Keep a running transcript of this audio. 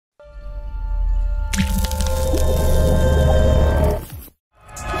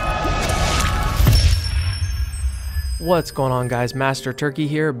What's going on, guys? Master Turkey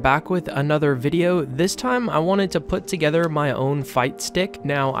here, back with another video. This time I wanted to put together my own fight stick.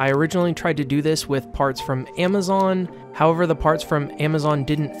 Now, I originally tried to do this with parts from Amazon. However, the parts from Amazon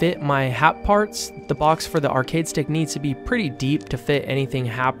didn't fit my Hap parts. The box for the arcade stick needs to be pretty deep to fit anything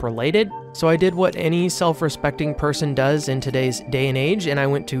Hap related. So I did what any self-respecting person does in today's day and age, and I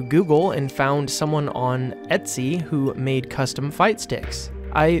went to Google and found someone on Etsy who made custom fight sticks.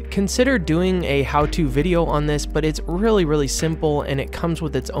 I considered doing a how-to video on this, but it's really simple and it comes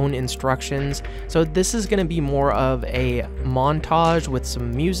with its own instructions. So this is going to be more of a montage with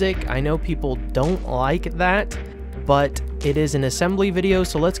some music. I know people don't like that, but it is an assembly video,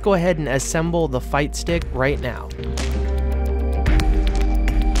 so let's go ahead and assemble the fight stick right now.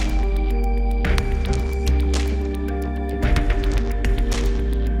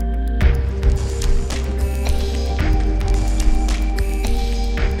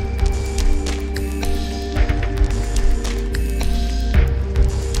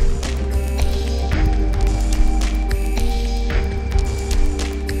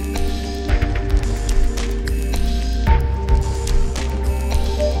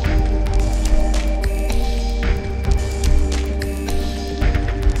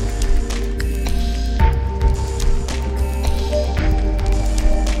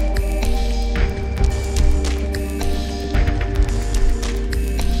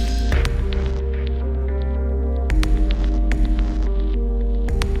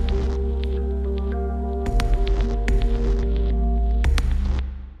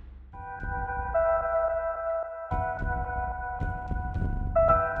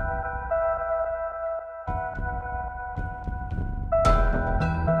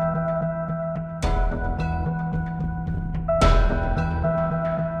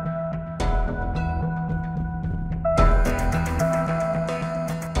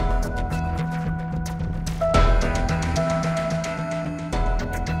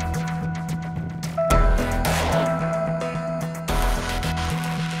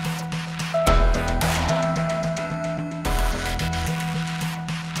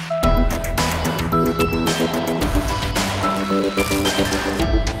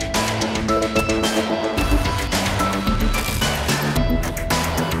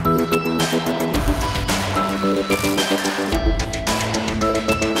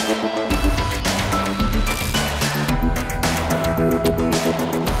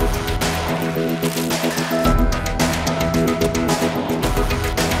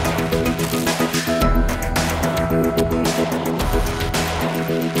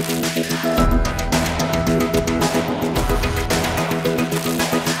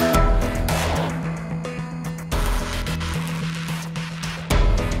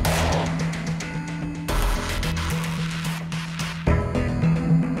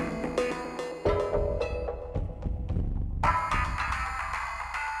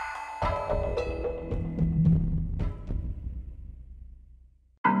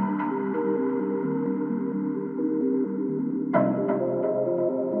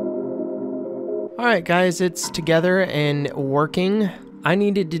 Alright guys, it's together and working. I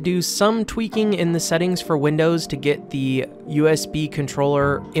needed to do some tweaking in the settings for Windows to get the USB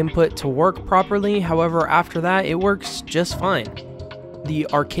controller input to work properly. However, after that, it works just fine. The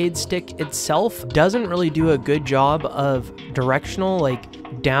arcade stick itself doesn't really do a good job of directional,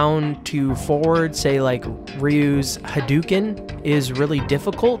 like down to forward, say like Ryu's Hadouken is really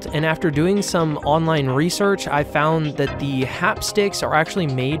difficult, and after doing some online research, I found that the Hap sticks are actually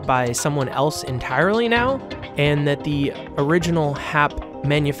made by someone else entirely now, and that the original Hap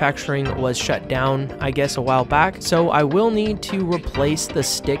manufacturing was shut down, I guess, a while back. So I will need to replace the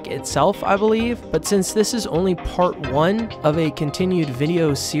stick itself, I believe. But since this is only part one of a continued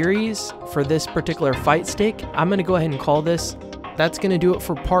video series for this particular fight stick, I'm going to go ahead and call this. That's going to do it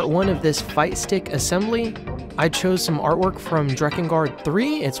for part one of this fight stick assembly. I chose some artwork from Drakengard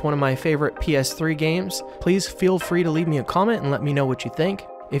 3. It's one of my favorite PS3 games. Please feel free to leave me a comment and let me know what you think.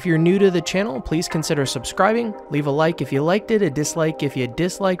 If you're new to the channel, please consider subscribing. Leave a like if you liked it, a dislike if you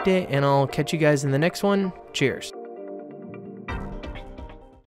disliked it, and I'll catch you guys in the next one. Cheers.